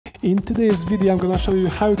In today's video I'm gonna show you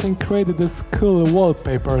how you can create this cool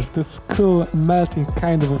wallpapers, this cool melting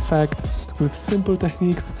kind of effect with simple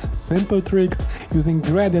techniques, simple tricks, using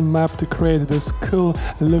gradient map to create those cool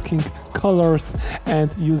looking colors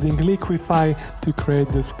and using Liquify to create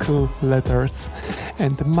these cool letters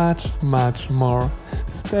and much more.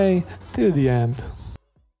 Stay till the end.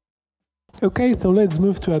 Okay, so let's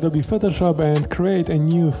move to Adobe Photoshop and create a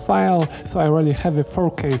new file. So I already have a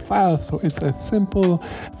 4K file, so it's a simple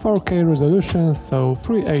 4K resolution, so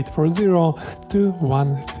 3840 to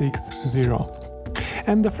 160.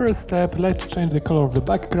 And the first step, let's change the color of the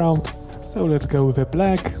background. So let's go with a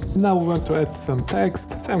black. Now we want to add some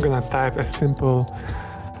text, so I'm gonna type a simple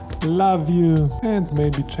love you and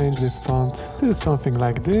maybe change the font to something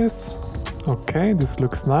like this. Okay, this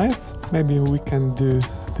looks nice. Maybe we can do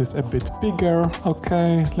this a bit bigger.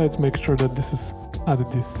 Okay, let's make sure that this is at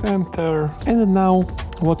the center. And now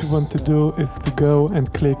what we want to do is to go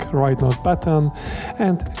and click right mouse button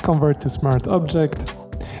and convert to smart object.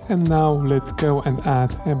 And now let's go and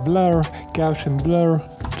add a blur, Gaussian blur,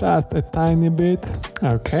 just a tiny bit.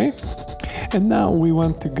 Okay. And now we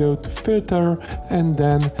want to go to filter and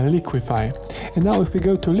then Liquify. And now if we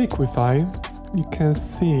go to Liquify, you can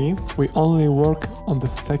see we only work on the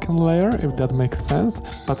second layer, if that makes sense.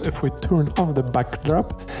 But if we turn off the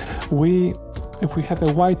backdrop, if we have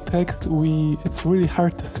a white text, it's really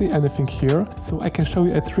hard to see anything here. So I can show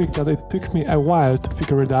you a trick that it took me a while to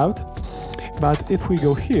figure it out. But if we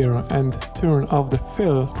go here and turn off the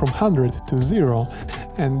fill from 100 to 0,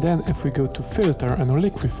 and then if we go to filter and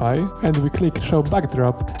Liquify and we click show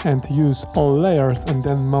backdrop and use all layers and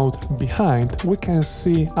then mode behind, we can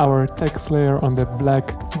see our text layer on the black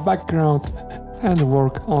background and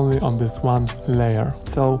work only on this one layer.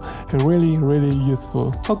 So really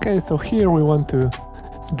useful. Okay, so here we want to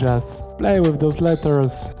just play with those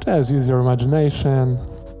letters, just use your imagination.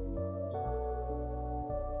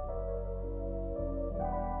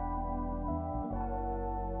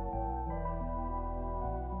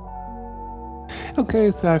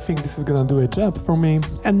 Okay, so I think this is gonna do a job for me.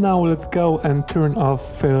 And now let's go and turn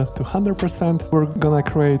off fill to 100%. We're gonna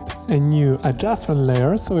create a new adjustment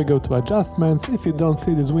layer. So we go to adjustments. If you don't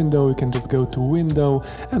see this window, you can just go to window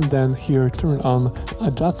and then here turn on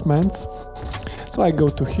adjustments. So I go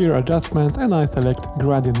to here adjustments and I select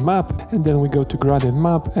gradient map, and then we go to gradient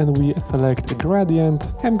map and we select a gradient.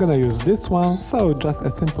 I'm gonna use this one, so just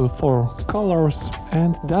a simple 4 colors,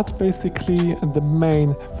 and that's basically the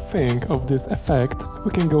main thing of this effect.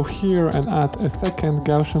 We can go here and add a second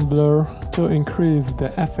Gaussian blur to increase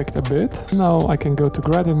the effect a bit. Now I can go to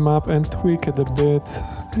gradient map and tweak it a bit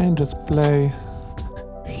and just play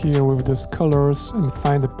here with those colors and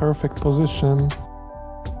find the perfect position.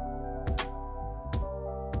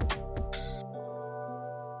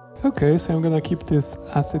 Okay, so I'm gonna keep this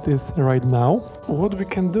as it is right now. What we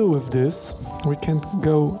can do with this, we can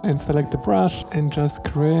go and select the brush and just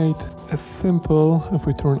create a simple, if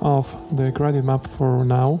we turn off the gradient map for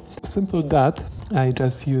now, simple dot. I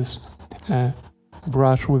just use a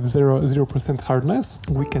brush with 0% hardness.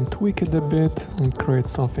 We can tweak it a bit and create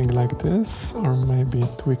something like this, or maybe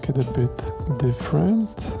tweak it a bit different.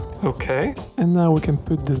 Okay, and now we can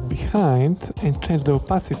put this behind and change the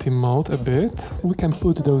opacity mode a bit. We can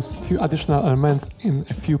put those few additional elements in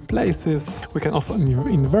a few places. We can also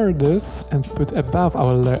invert this and put above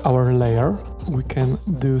our layer. We can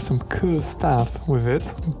do some cool stuff with it.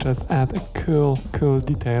 Just add a cool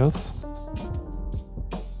details.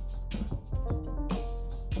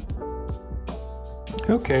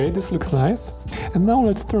 Okay, this looks nice. And now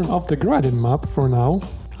let's turn off the gradient map for now.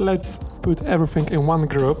 Let's put everything in one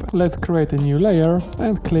group. Let's create a new layer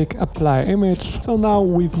and click apply image. So now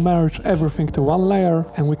we've merged everything to one layer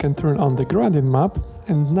and we can turn on the gradient map.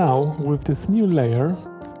 And now with this new layer,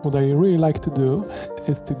 what I really like to do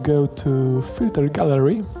is to go to filter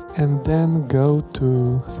gallery and then go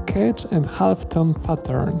to sketch and halftone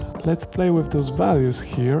pattern. Let's play with those values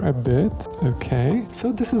here a bit. Okay,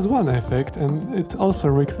 so this is one effect and it also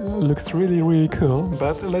looks really cool,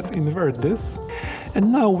 but let's invert this.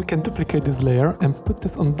 And now we can duplicate this layer and put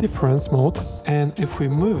this on difference mode. And if we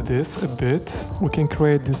move this a bit, we can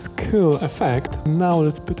create this cool effect. Now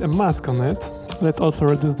let's put a mask on it. Let's also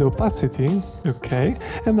reduce the opacity. Okay,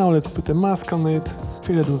 and now let's put a mask on it,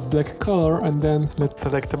 fill it with black color, and then let's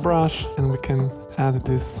select a brush and we can add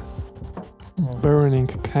this burning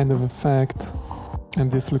kind of effect. And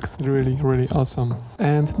this looks really awesome.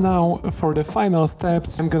 And now for the final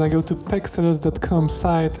steps, I'm gonna go to pexels.com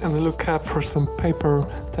site and look up for some paper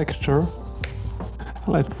texture.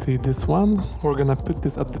 Let's see this one. We're gonna put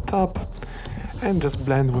this at the top and just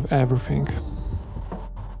blend with everything.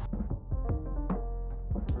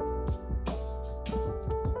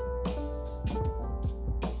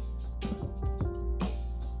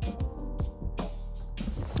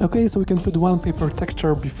 Okay, so we can put one paper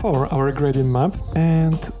texture before our gradient map,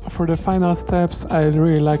 and for the final steps I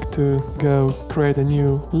really like to go create a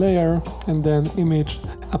new layer and then image,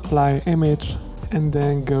 apply image, and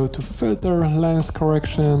then go to filter, lens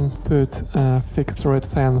correction, put fix red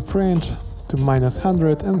cyan fringe to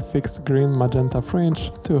 -100 and fix green magenta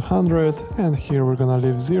fringe to 100, and here we're gonna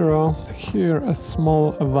leave 0. Here a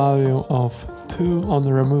small value of 2 on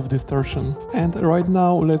remove distortion. And right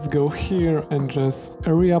now let's go here and just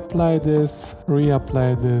reapply this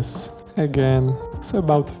again, so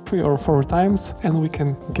about 3 or 4 times, and we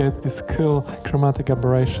can get this cool chromatic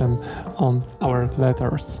aberration on our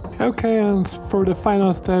letters. Okay, and for the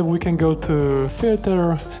final step we can go to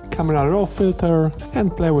filter, camera raw filter,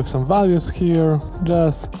 and play with some values here.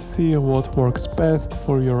 Just see what works best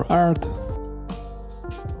for your art.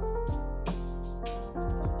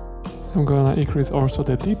 I'm gonna increase also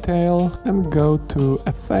the detail and go to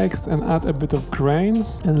effects and add a bit of grain,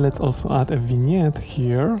 and let's also add a vignette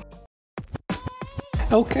here.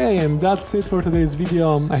 Okay, and that's it for today's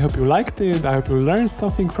video. I hope you liked it, I hope you learned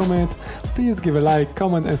something from it. Please give a like,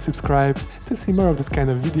 comment and subscribe to see more of this kind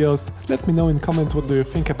of videos. Let me know in comments what do you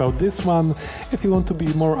think about this one. If you want to be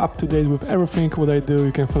more up to date with everything what I do,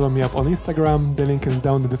 you can follow me up on Instagram, the link is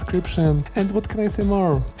down in the description. And what can I say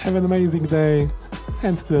more? Have an amazing day,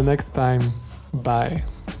 and till the next time, bye.